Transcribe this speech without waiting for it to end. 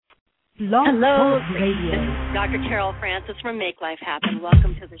Blog Hello, Talk Radio. this is Dr. Carol Francis from Make Life Happen.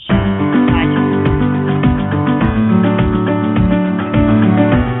 Welcome to the show.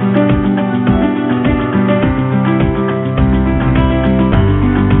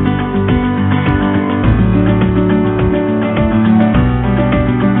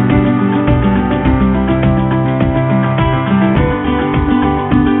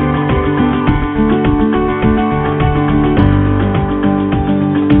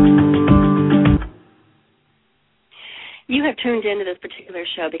 You have tuned into this particular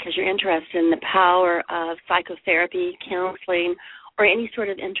show because you're interested in the power of psychotherapy, counseling, or any sort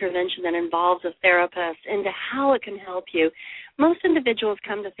of intervention that involves a therapist into how it can help you. Most individuals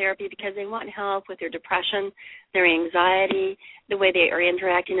come to therapy because they want help with their depression, their anxiety, the way they are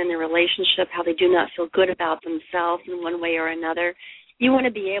interacting in their relationship, how they do not feel good about themselves in one way or another. You want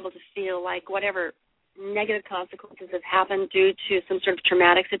to be able to feel like whatever negative consequences have happened due to some sort of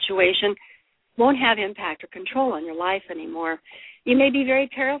traumatic situation won't have impact or control on your life anymore. You may be very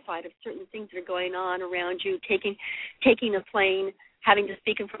terrified of certain things that are going on around you, taking a plane, having to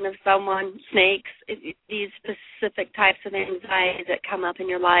speak in front of someone, snakes, these specific types of anxieties that come up in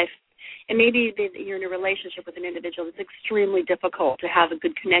your life. And maybe you're in a relationship with an individual that's extremely difficult to have a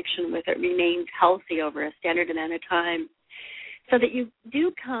good connection with. It remains healthy over a standard amount of time. So that you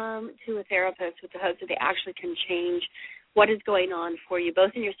do come to a therapist with the hope that they actually can change what is going on for you,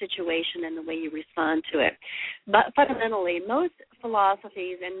 both in your situation and the way you respond to it. But fundamentally, most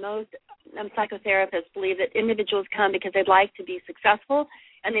philosophies and most psychotherapists believe that individuals come because they'd like to be successful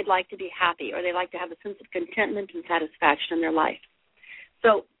and they'd like to be happy, or they like to have a sense of contentment and satisfaction in their life.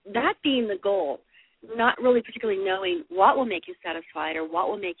 So that being the goal, not really particularly knowing what will make you satisfied or what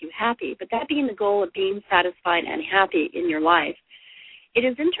will make you happy, but that being the goal of being satisfied and happy in your life, it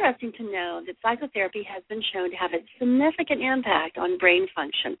is interesting to know that psychotherapy has been shown to have a significant impact on brain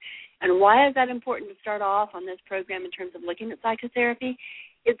function. And why is that important to start off on this program in terms of looking at psychotherapy?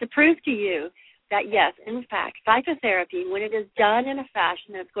 It's to prove to you that, yes, in fact, psychotherapy, when it is done in a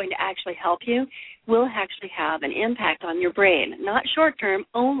fashion that's going to actually help you, will actually have an impact on your brain, not short-term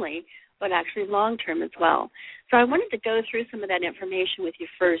only, but actually long-term as well. So I wanted to go through some of that information with you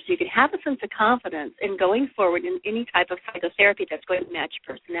first so you can have a sense of confidence in going forward in any type of psychotherapy that's going to match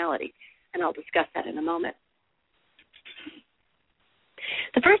your personality, and I'll discuss that in a moment.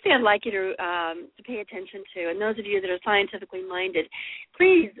 The first thing I'd like you to pay attention to, and those of you that are scientifically minded,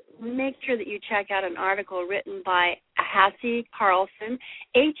 please make sure that you check out an article written by Hasse Carlson,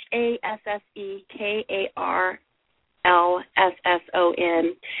 HASSEKARLSSON,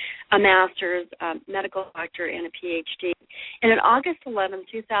 a master's, medical doctor, and a PhD. In an August 11,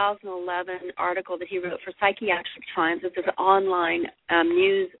 2011 article that he wrote for Psychiatric Times, this is an online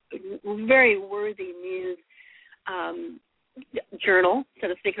news, very worthy news journal, so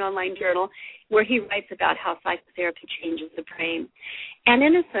to speak, an online journal, where he writes about how psychotherapy changes the brain. And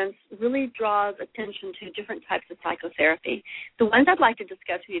in a sense, really draws attention to different types of psychotherapy. The ones I'd like to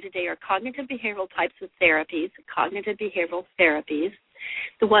discuss with you today are cognitive behavioral types of therapies,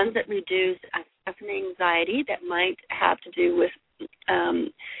 the ones that reduce stress and anxiety that might have to do with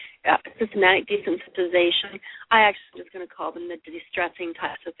systematic desensitization. I actually was going to call them the de-stressing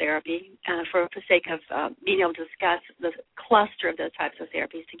types of therapy for the sake of being able to discuss the cluster of those types of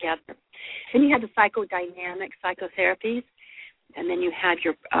therapies together. Then you have the psychodynamic psychotherapies, and then you have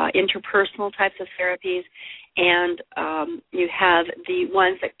your interpersonal types of therapies, and you have the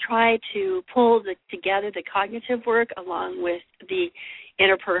ones that try to pull together the cognitive work along with the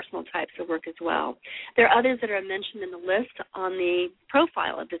interpersonal types of work as well. There are others that are mentioned in the list on the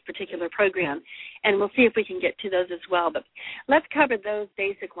profile of this particular program, and we'll see if we can get to those as well. But let's cover those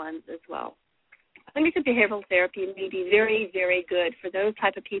basic ones as well. Cognitive behavioral therapy may be very, very good for those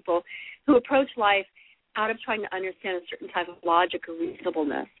type of people who approach life out of trying to understand a certain type of logic or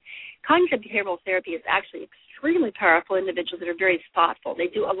reasonableness. Cognitive behavioral therapy is actually extremely powerful individuals that are very thoughtful. They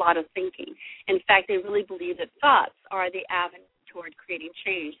do a lot of thinking. In fact, they really believe that thoughts are the avenue toward creating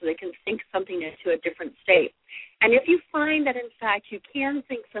change, so they can think something into a different state. And if you find that, in fact, you can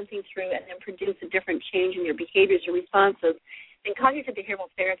think something through and then produce a different change in your behaviors or responses, then cognitive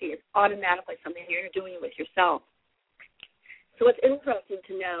behavioral therapy is automatically something you're doing with yourself. So what's interesting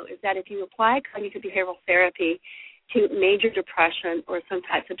to know is that if you apply cognitive behavioral therapy to major depression or some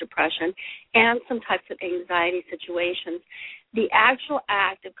types of depression and some types of anxiety situations, the actual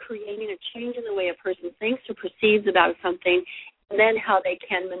act of creating a change in the way a person thinks or perceives about something, and then how they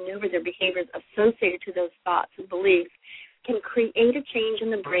can maneuver their behaviors associated to those thoughts and beliefs, can create a change in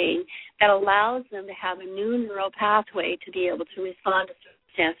the brain that allows them to have a new neural pathway to be able to respond to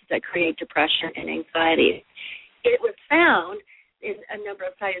circumstances that create depression and anxiety. It was found in a number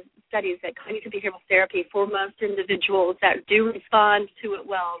of studies that cognitive behavioral therapy, for most individuals that do respond to it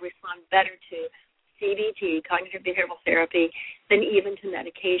well, respond better to CBT, cognitive behavioral therapy, than even to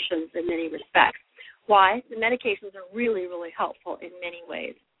medications in many respects. Why? The medications are really, really helpful in many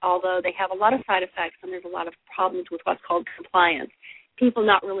ways, although they have a lot of side effects and there's a lot of problems with what's called compliance, people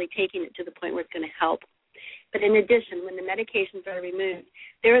not really taking it to the point where it's going to help. But in addition, when the medications are removed,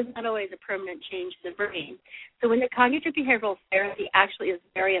 there is not always a permanent change in the brain. So when the cognitive behavioral therapy actually is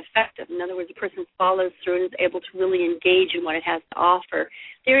very effective, in other words, the person follows through and is able to really engage in what it has to offer,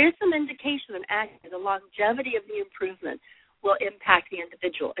 there is some indication that actually the longevity of the improvement will impact the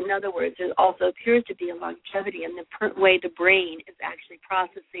individual. In other words, there also appears to be a longevity in the way the brain is actually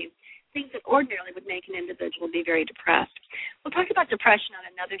processing things that ordinarily would make an individual be very depressed. We'll talk about depression on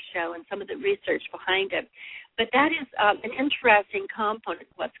another show and some of the research behind it, but that is an interesting component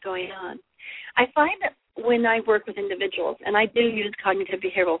of what's going on. I find that when I work with individuals, and I do use cognitive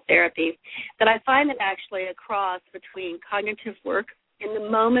behavioral therapy, that I find that actually a cross between cognitive work in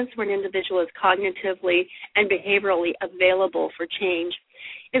the moments where an individual is cognitively and behaviorally available for change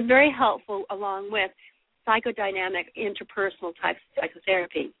is very helpful, along with psychodynamic interpersonal types of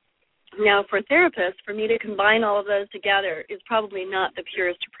psychotherapy. Now, for therapists, for me to combine all of those together is probably not the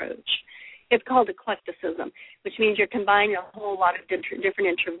purest approach. It's called eclecticism, which means you're combining a whole lot of different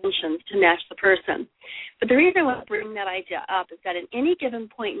interventions to match the person. But the reason I want to bring that idea up is that at any given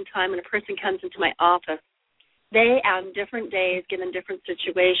point in time when a person comes into my office, they, on different days, given different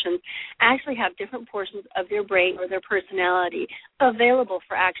situations, actually have different portions of their brain or their personality available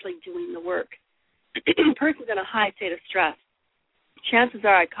for actually doing the work. A person's in a high state of stress. Chances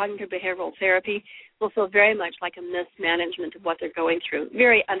are cognitive behavioral therapy will feel very much like a mismanagement of what they're going through,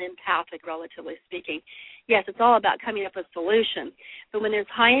 very unempathic, relatively speaking. Yes, it's all about coming up with a solution, but when there's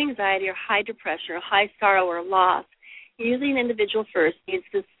high anxiety or high depression or high sorrow or loss, usually an individual first needs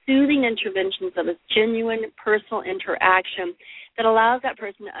the soothing interventions of a genuine personal interaction that allows that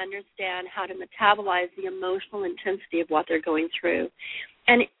person to understand how to metabolize the emotional intensity of what they're going through.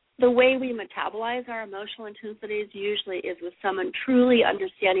 And the way we metabolize our emotional intensities usually is with someone truly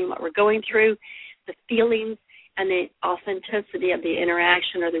understanding what we're going through, the feelings, and the authenticity of the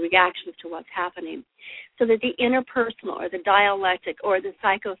interaction or the reactions to what's happening. So that the interpersonal or the dialectic or the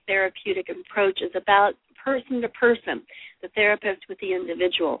psychotherapeutic approach is about person to person, the therapist with the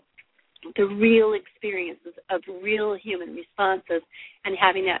individual, the real experiences of real human responses, and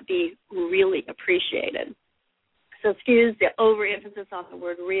having that be really appreciated. So excuse the overemphasis on the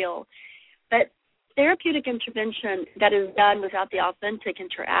word real. But therapeutic intervention that is done without the authentic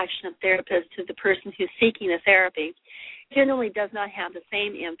interaction of therapist to the person who's seeking the therapy generally does not have the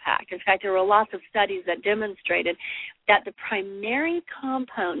same impact. In fact, there were lots of studies that demonstrated that the primary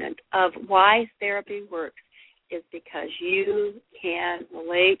component of why therapy works is because you can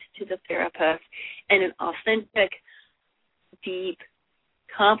relate to the therapist in an authentic, deep,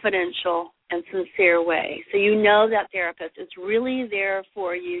 confidential, and sincere way. So you know that therapist is really there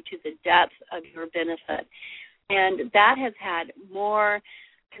for you to the depth of your benefit. And that has had more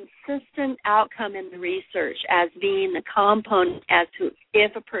consistent outcome in the research as being the component as to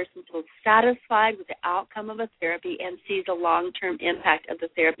if a person feels satisfied with the outcome of a therapy and sees a long-term impact of the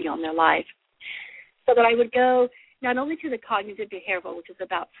therapy on their life. So that I would go not only to the cognitive behavioral, which is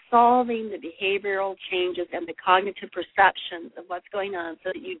about solving the behavioral changes and the cognitive perceptions of what's going on so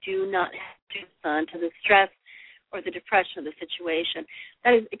that you do not have to respond to the stress or the depression of the situation.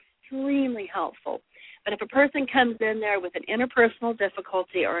 That is extremely helpful. But if a person comes in there with an interpersonal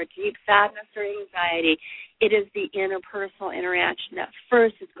difficulty or a deep sadness or anxiety, it is the interpersonal interaction that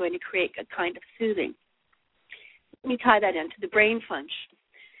first is going to create a kind of soothing. Let me tie that into the brain function.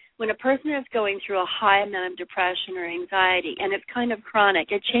 When a person is going through a high amount of depression or anxiety, and it's kind of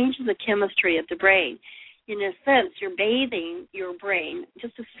chronic, it changes the chemistry of the brain. In a sense, you're bathing your brain.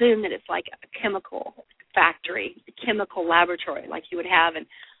 Just assume that it's like a chemical factory, a chemical laboratory like you would have in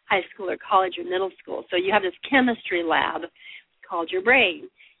high school or college or middle school. So you have this chemistry lab called your brain.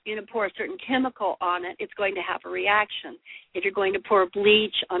 You're going to pour a certain chemical on it, it's going to have a reaction. If you're going to pour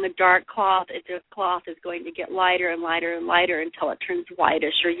bleach on a dark cloth, the cloth is going to get lighter and lighter and lighter until it turns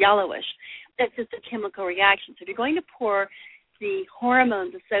whitish or yellowish. That's just a chemical reaction. So if you're going to pour the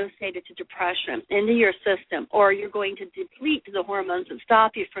hormones associated to depression into your system, or you're going to deplete the hormones that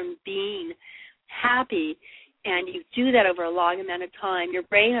stop you from being happy, and you do that over a long amount of time, your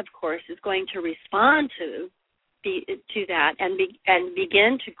brain, of course, is going to respond to that and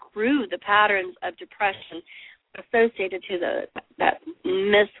begin to groove the patterns of depression associated to that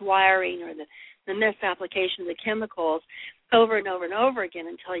miswiring or the misapplication of the chemicals over and over and over again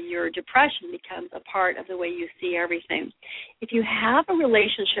until your depression becomes a part of the way you see everything. If you have a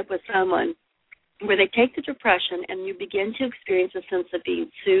relationship with someone where they take the depression and you begin to experience a sense of being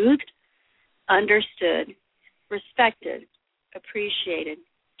soothed, understood, respected, appreciated,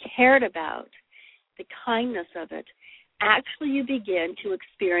 cared about, the kindness of it, actually you begin to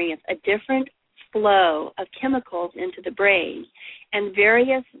experience a different flow of chemicals into the brain and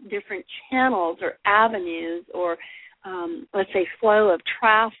various different channels or avenues or, let's say, flow of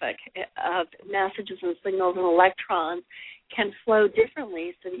traffic of messages and signals and electrons can flow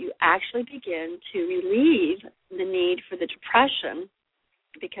differently so that you actually begin to relieve the need for the depression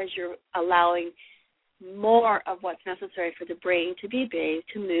because you're allowing more of what's necessary for the brain to be bathed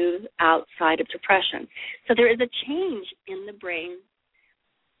to move outside of depression. So there is a change in the brain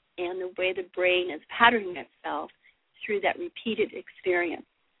and the way the brain is patterning itself through that repeated experience.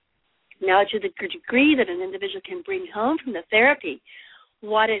 Now, to the degree that an individual can bring home from the therapy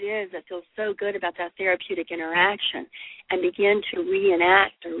what it is that feels so good about that therapeutic interaction and begin to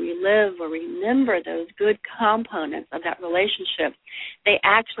reenact or relive or remember those good components of that relationship, they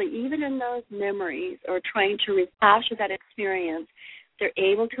actually, even in those memories or trying to recapture that experience, they're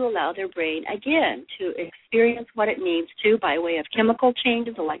able to allow their brain, again, to experience what it needs to by way of chemical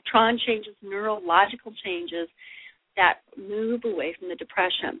changes, electron changes, neurological changes that move away from the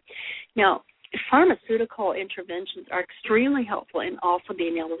depression. Now, pharmaceutical interventions are extremely helpful in also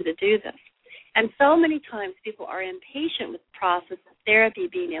being able to do this. And so many times people are impatient with the process of therapy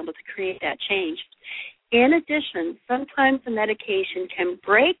being able to create that change. In addition, sometimes the medication can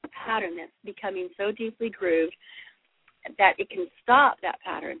break the pattern that's becoming so deeply grooved that it can stop that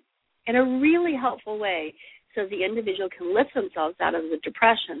pattern in a really helpful way so the individual can lift themselves out of the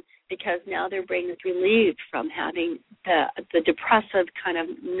depression because now their brain is relieved from having the depressive kind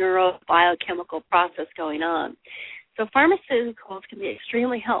of neurobiochemical process going on. So pharmaceuticals can be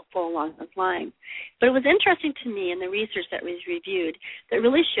extremely helpful along those lines. But it was interesting to me in the research that was reviewed that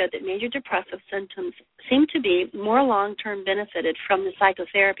really showed that major depressive symptoms seem to be more long-term benefited from the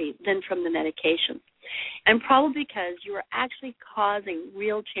psychotherapy than from the medication. And probably because you are actually causing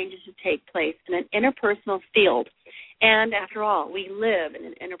real changes to take place in an interpersonal field. And after all, we live in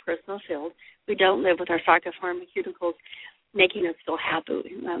an interpersonal field. We don't live with our psychopharmaceuticals making us feel happy.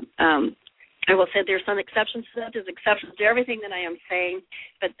 I will say there's some exceptions to that. There's exceptions to everything that I am saying,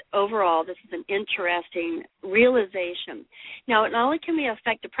 but overall, this is an interesting realization. Now, not only can we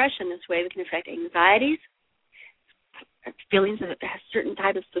affect depression this way, we can affect anxieties, feelings of certain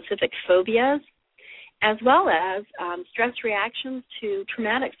type of specific phobias, as well as stress reactions to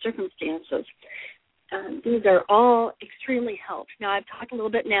traumatic circumstances. These are all extremely helpful. Now, I've talked a little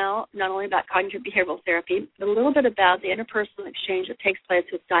bit now, not only about cognitive behavioral therapy, but a little bit about the interpersonal exchange that takes place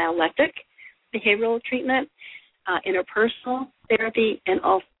with dialectic behavioral treatment, interpersonal therapy, and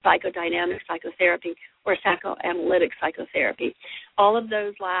also psychodynamic psychotherapy or psychoanalytic psychotherapy. All of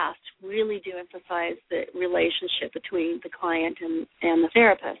those last really do emphasize the relationship between the client and the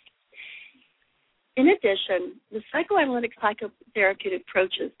therapist. In addition, the psychoanalytic psychotherapeutic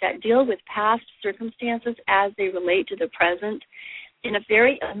approaches that deal with past circumstances as they relate to the present in a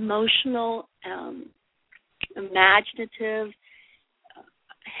very emotional, imaginative,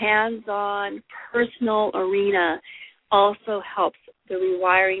 hands-on, personal arena also helps the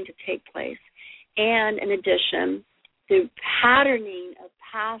rewiring to take place. And in addition, the patterning of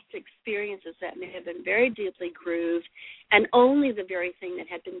past experiences that may have been very deeply grooved and only the very thing that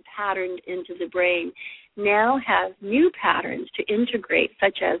had been patterned into the brain now has new patterns to integrate,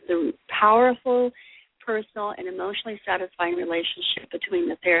 such as the powerful, personal, and emotionally satisfying relationship between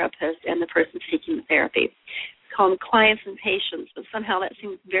the therapist and the person seeking the therapy. We call them clients and patients, but somehow that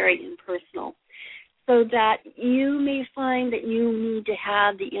seems very impersonal. So that you may find that you need to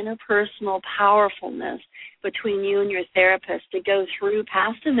have the interpersonal powerfulness between you and your therapist to go through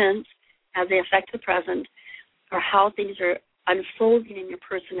past events as they affect the present, or how things are unfolding in your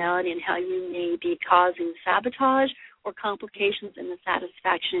personality and how you may be causing sabotage or complications in the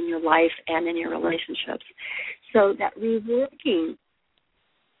satisfaction in your life and in your relationships. So that reworking,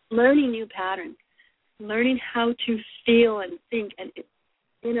 learning new patterns, learning how to feel and think and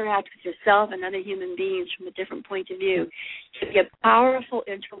interact with yourself and other human beings from a different point of view can be a powerful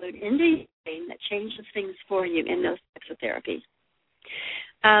interlude into your brain that changes things for you in those types of therapies.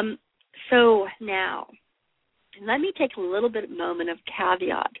 So now, let me take a little bit of moment of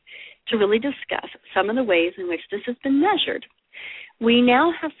caveat to really discuss some of the ways in which this has been measured. We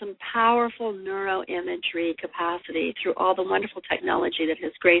now have some powerful neuroimagery capacity through all the wonderful technology that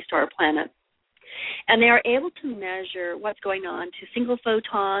has graced our planet. And they are able to measure what's going on to single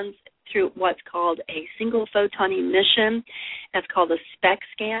photons, through what's called a single photon emission. That's called a SPECT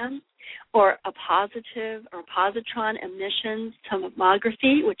scan, or a positive or positron emissions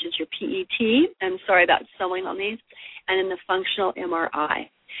tomography, which is your PET. I'm sorry about spelling on these, and then the functional MRI.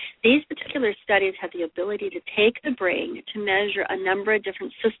 These particular studies have the ability to take the brain to measure a number of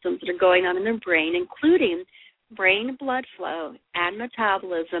different systems that are going on in the brain, including brain blood flow and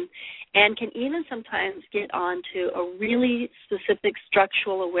metabolism, and can even sometimes get onto a really specific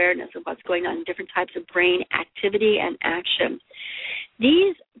structural awareness of what's going on in different types of brain activity and action.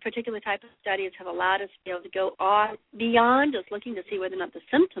 These particular type of studies have allowed us to be able to go on beyond just looking to see whether or not the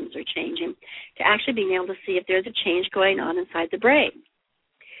symptoms are changing, to actually being able to see if there's a change going on inside the brain.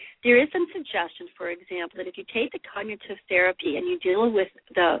 There is some suggestion, for example, that if you take the cognitive therapy and you deal with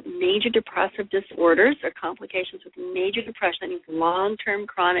the major depressive disorders or complications with major depression, that means long-term,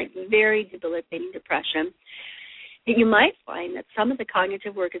 chronic, very debilitating depression, that you might find that some of the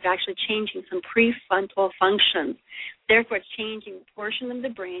cognitive work is actually changing some prefrontal functions. Therefore, it's changing a portion of the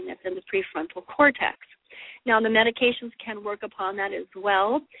brain that's in the prefrontal cortex. Now, the medications can work upon that as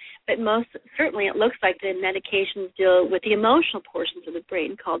well, but most certainly it looks like the medications deal with the emotional portions of the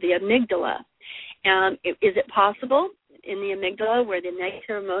brain called the amygdala. Is it possible in the amygdala where the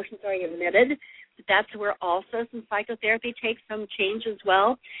negative emotions are emitted, that's where also some psychotherapy takes some change as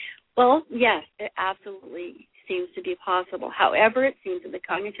well? Well, yes, it absolutely seems to be possible. However, it seems that the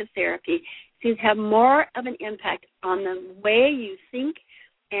cognitive therapy seems to have more of an impact on the way you think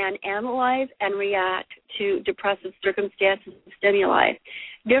and analyze and react to depressive circumstances and stimuli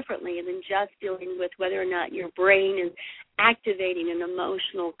differently than just dealing with whether or not your brain is activating an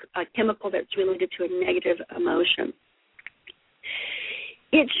emotional chemical that's related to a negative emotion.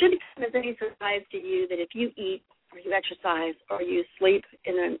 It should come as any surprise to you that if you eat or you exercise or you sleep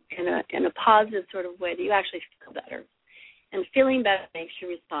in a positive sort of way, that you actually feel better. And feeling better makes you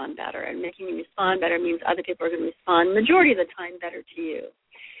respond better, and making you respond better means other people are going to respond majority of the time better to you.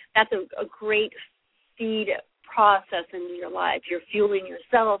 That's a great feed process into your life. You're fueling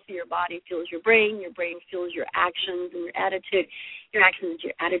yourself, your body fuels your brain fuels your actions and your attitude. Your actions and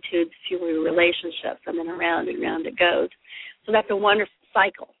your attitudes fuel your relationships, and then around and around it goes. So that's a wonderful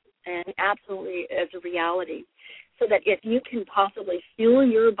cycle, and absolutely is a reality. So that if you can possibly fuel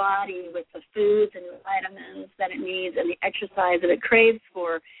your body with the foods and the vitamins that it needs and the exercise that it craves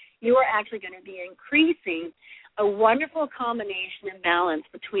for, you are actually going to be increasing a wonderful combination and balance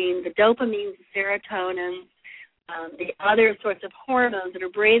between the dopamine, the serotonin, the other sorts of hormones that are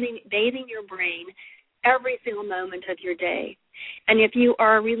bathing your brain every single moment of your day. And if you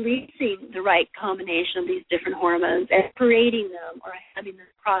are releasing the right combination of these different hormones and creating them or having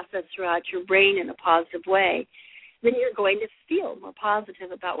this process throughout your brain in a positive way, then you're going to feel more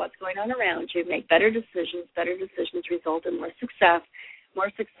positive about what's going on around you, make better decisions result in more success. More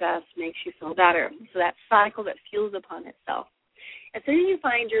success makes you feel better. So that cycle that fuels upon itself. As soon as you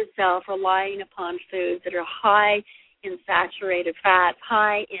find yourself relying upon foods that are high in saturated fats,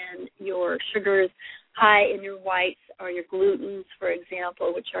 high in your sugars, high in your whites or your glutens, for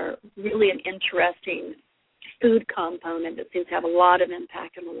example, which are really an interesting food component that seems to have a lot of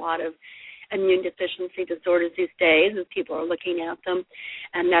impact on a lot of immune deficiency disorders these days as people are looking at them.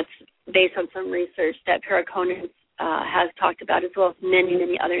 And that's based on some research that Paraconan has talked about, as well as many,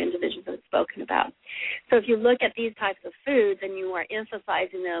 many other individuals have spoken about. So if you look at these types of foods and you are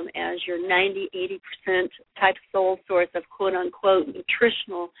emphasizing them as your 90-80% type sole source of quote-unquote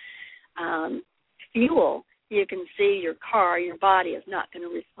nutritional fuel, you can see your body is not going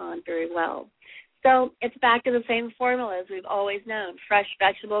to respond very well. So it's back to the same formula as we've always known: fresh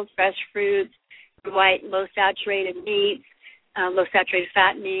vegetables, fresh fruits, white, low saturated meats, low saturated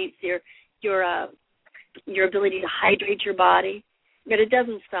fat meats, your ability to hydrate your body. But it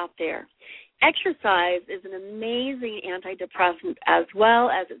doesn't stop there. Exercise is an amazing antidepressant, as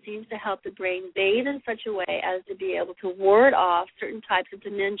well as it seems to help the brain bathe in such a way as to be able to ward off certain types of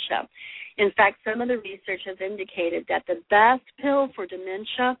dementia. In fact, some of the research has indicated that the best pill for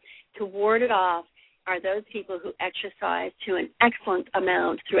dementia to ward it off are those people who exercise to an excellent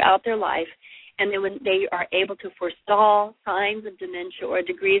amount throughout their life, and then when they are able to forestall signs of dementia or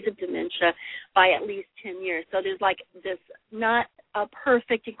degrees of dementia by at least 10 years. So there's like this, not a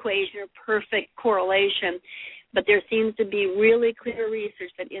perfect equation or perfect correlation, but there seems to be really clear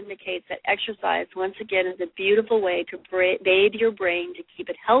research that indicates that exercise, once again, is a beautiful way to bathe your brain, to keep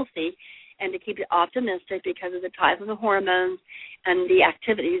it healthy and to keep it optimistic because of the type of the hormones and the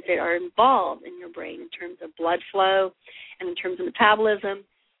activities that are involved in your brain in terms of blood flow and in terms of metabolism,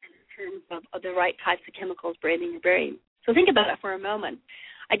 terms of the right types of chemicals bathing your brain. So think about it for a moment.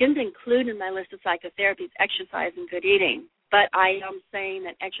 I didn't include in my list of psychotherapies exercise and good eating. But I am saying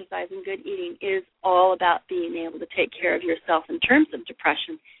that exercise and good eating is all about being able to take care of yourself in terms of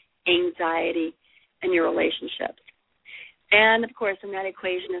depression, anxiety, and your relationships. And, of course, in that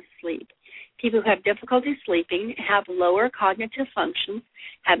equation is sleep. People who have difficulty sleeping have lower cognitive functions,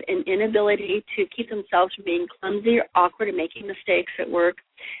 have an inability to keep themselves from being clumsy or awkward and making mistakes at work.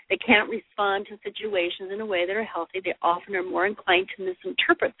 They can't respond to situations in a way that are healthy. They often are more inclined to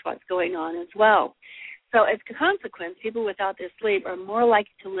misinterpret what's going on as well. So as a consequence, people without their sleep are more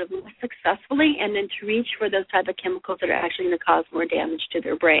likely to live more successfully and then to reach for those type of chemicals that are actually going to cause more damage to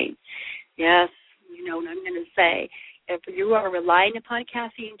their brain. Yes, you know what I'm going to say. If you are relying upon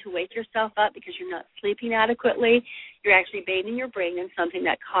caffeine to wake yourself up because you're not sleeping adequately, you're actually bathing your brain in something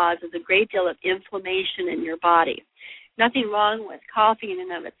that causes a great deal of inflammation in your body. Nothing wrong with coffee in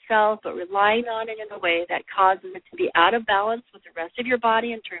and of itself, but relying on it in a way that causes it to be out of balance with the rest of your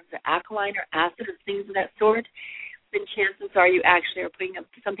body in terms of alkaline or acid or things of that sort, then chances are you actually are putting up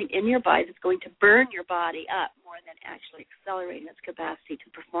something in your body that's going to burn your body up more than actually accelerating its capacity to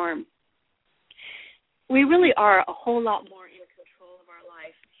perform. We really are a whole lot more in control of our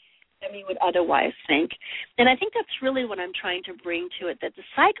life than we would otherwise think. And I think that's really what I'm trying to bring to it, that the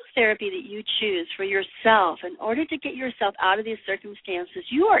psychotherapy that you choose for yourself in order to get yourself out of these circumstances,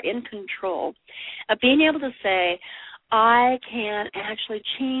 you are in control of being able to say, I can actually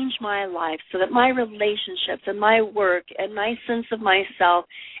change my life so that my relationships and my work and my sense of myself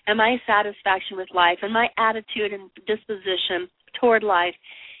and my satisfaction with life and my attitude and disposition toward life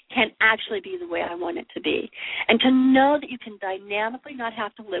can actually be the way I want it to be. And to know that you can dynamically not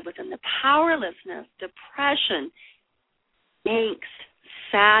have to live within the powerlessness, depression, angst,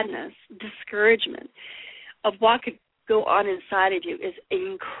 sadness, discouragement of what could go on inside of you is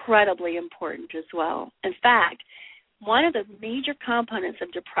incredibly important as well. In fact, one of the major components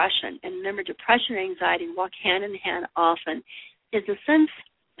of depression, and remember, depression and anxiety walk hand in hand often, is the sense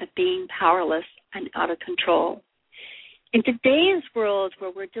of being powerless and out of control. In today's world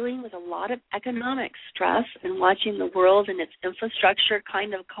where we're dealing with a lot of economic stress and watching the world and its infrastructure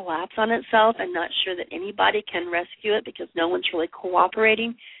kind of collapse on itself and not sure that anybody can rescue it because no one's really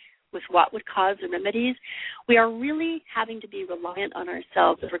cooperating with what would cause the remedies, we are really having to be reliant on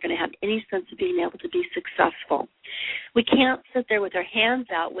ourselves if we're going to have any sense of being able to be successful. We can't sit there with our hands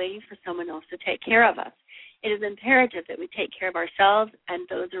out waiting for someone else to take care of us. It is imperative that we take care of ourselves and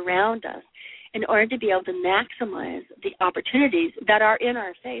those around us in order to be able to maximize the opportunities that are in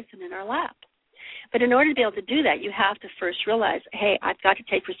our face and in our lap. But in order to be able to do that, you have to first realize, hey, I've got to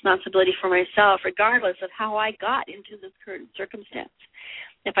take responsibility for myself regardless of how I got into this current circumstance.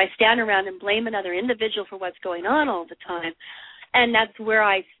 If I stand around and blame another individual for what's going on all the time, and that's where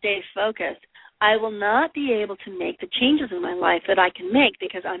I stay focused, I will not be able to make the changes in my life that I can make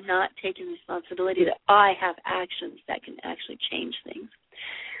because I'm not taking responsibility that I have actions that can actually change things.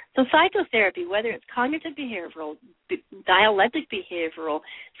 So psychotherapy, whether it's cognitive behavioral, dialectic behavioral,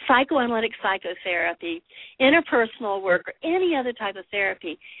 psychoanalytic psychotherapy, interpersonal work, or any other type of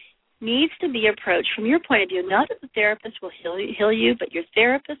therapy, needs to be approached from your point of view, not that the therapist will heal you, but your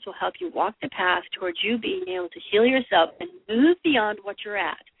therapist will help you walk the path towards you being able to heal yourself and move beyond what you're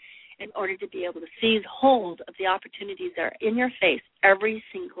at in order to be able to seize hold of the opportunities that are in your face every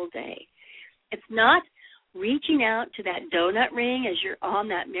single day. It's not reaching out to that donut ring as you're on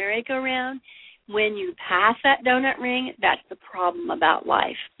that merry-go-round. When you pass that donut ring, that's the problem about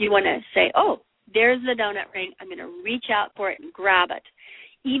life. You want to say, oh, there's the donut ring. I'm going to reach out for it and grab it,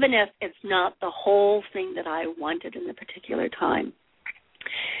 even if it's not the whole thing that I wanted in the particular time.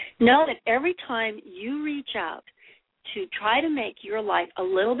 Know that every time you reach out to try to make your life a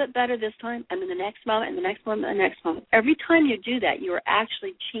little bit better this time and then the next moment and the next moment and the next moment, every time you do that, you are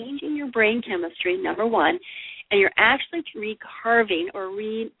actually changing your brain chemistry, number one, and you're actually recarving or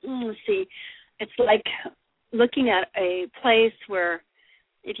it's like looking at a place where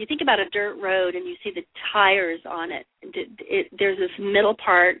if you think about a dirt road and you see the tires on it, there's this middle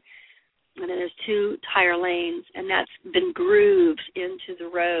part and then there's two tire lanes, and that's been grooved into the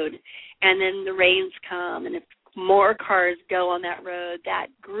road. And then the rains come, and if more cars go on that road, that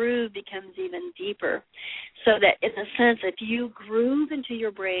groove becomes even deeper. So that in a sense, if you groove into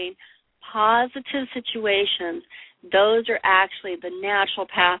your brain positive situations, those are actually the natural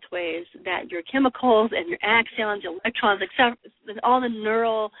pathways that your chemicals and your axons, your electrons, except all the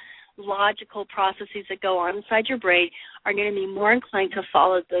neurological processes that go on inside your brain are going to be more inclined to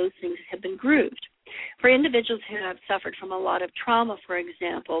follow those things that have been grooved. For individuals who have suffered from a lot of trauma, for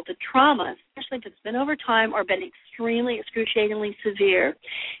example, the trauma, especially if it's been over time or been extremely, excruciatingly severe,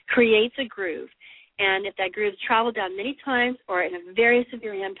 creates a groove. And if that groove's traveled down many times or in a very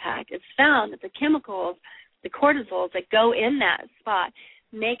severe impact, it's found that the chemicals the cortisols that go in that spot,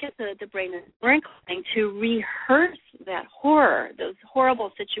 make it so that the brain is more inclined to rehearse that horror, those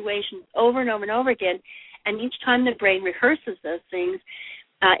horrible situations over and over and over again. And each time the brain rehearses those things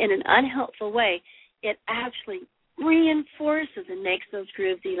in an unhelpful way, it actually reinforces and makes those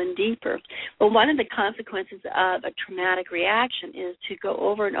grooves even deeper. Well, one of the consequences of a traumatic reaction is to go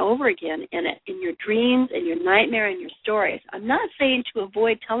over and over again in your dreams, in your nightmare, in your stories. I'm not saying to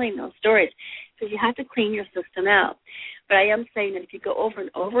avoid telling those stories, because you have to clean your system out. But I am saying that if you go over and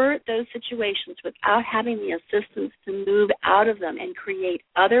over those situations without having the assistance to move out of them and create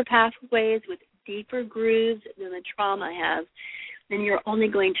other pathways with deeper grooves than the trauma has, then you're only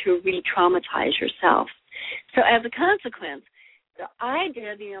going to re-traumatize yourself. So as a consequence, the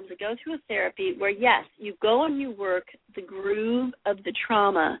idea of being able to go through a therapy where, yes, you go and you work the groove of the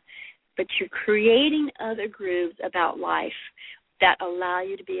trauma, but you're creating other grooves about life that allow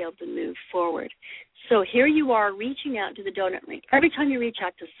you to be able to move forward. So here you are reaching out to the donut ring. Every time you reach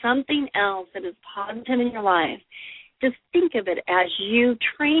out to something else that is positive in your life, just think of it as you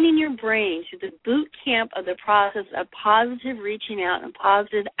training your brain through the boot camp of the process of positive reaching out and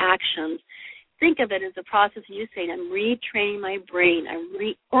positive actions. Think of it as a process of you saying, I'm retraining my brain, I'm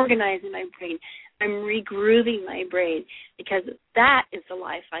reorganizing my brain, I'm regrooving my brain, because that is the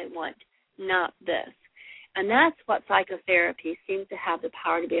life I want, not this. And that's what psychotherapy seems to have the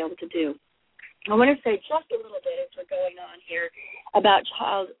power to be able to do. I want to say just a little bit as we're going on here about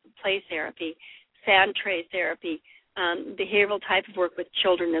child play therapy, sand tray therapy, behavioral type of work with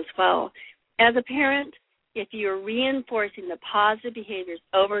children as well. As a parent, if you're reinforcing the positive behaviors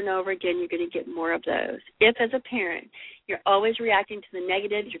over and over again, you're going to get more of those. If, as a parent, you're always reacting to the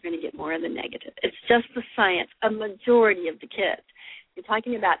negative, you're going to get more of the negative. It's just the science, a majority of the kids. You're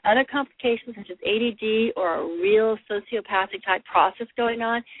talking about other complications such as ADD or a real sociopathic type process going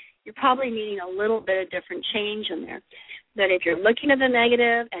on, you're probably needing a little bit of different change in there. But if you're looking at the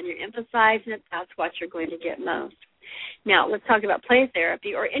negative and you're emphasizing it, that's what you're going to get most. Now, let's talk about play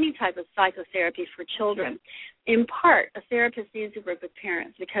therapy or any type of psychotherapy for children. In part, a therapist needs to work with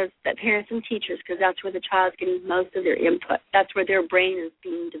parents, parents and teachers, because that's where the child's getting most of their input. That's where their brain is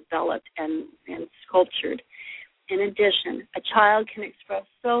being developed and sculptured. In addition, a child can express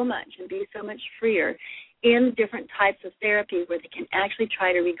so much and be so much freer in different types of therapy where they can actually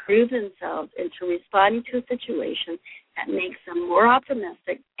try to regroove themselves into responding to a situation that makes them more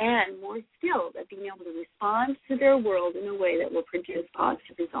optimistic and more skilled at being able to respond to their world in a way that will produce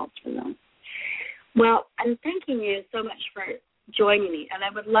positive results for them. Well, I'm thanking you so much for joining me, and I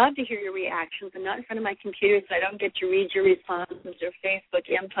would love to hear your reactions. I'm not in front of my computer, so I don't get to read your responses or Facebook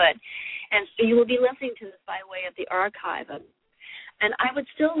input, and so you will be listening to this by way of the archive. And I would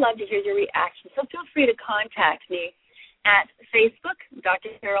still love to hear your reactions, so feel free to contact me at Facebook,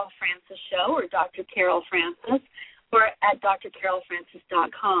 Dr. Carol Francis Show, or Dr. Carol Francis, or at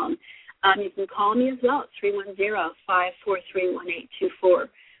drcarolfrancis.com. You can call me as well at 310-543-1824.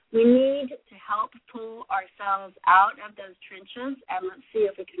 We need to help pull ourselves out of those trenches, and let's see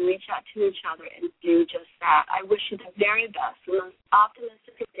if we can reach out to each other and do just that. I wish you the very best, the most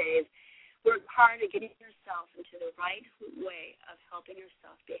optimistic of days. Work hard at getting yourself into the right way of helping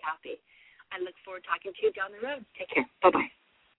yourself be happy. I look forward to talking to you down the road. Take care. Bye-bye.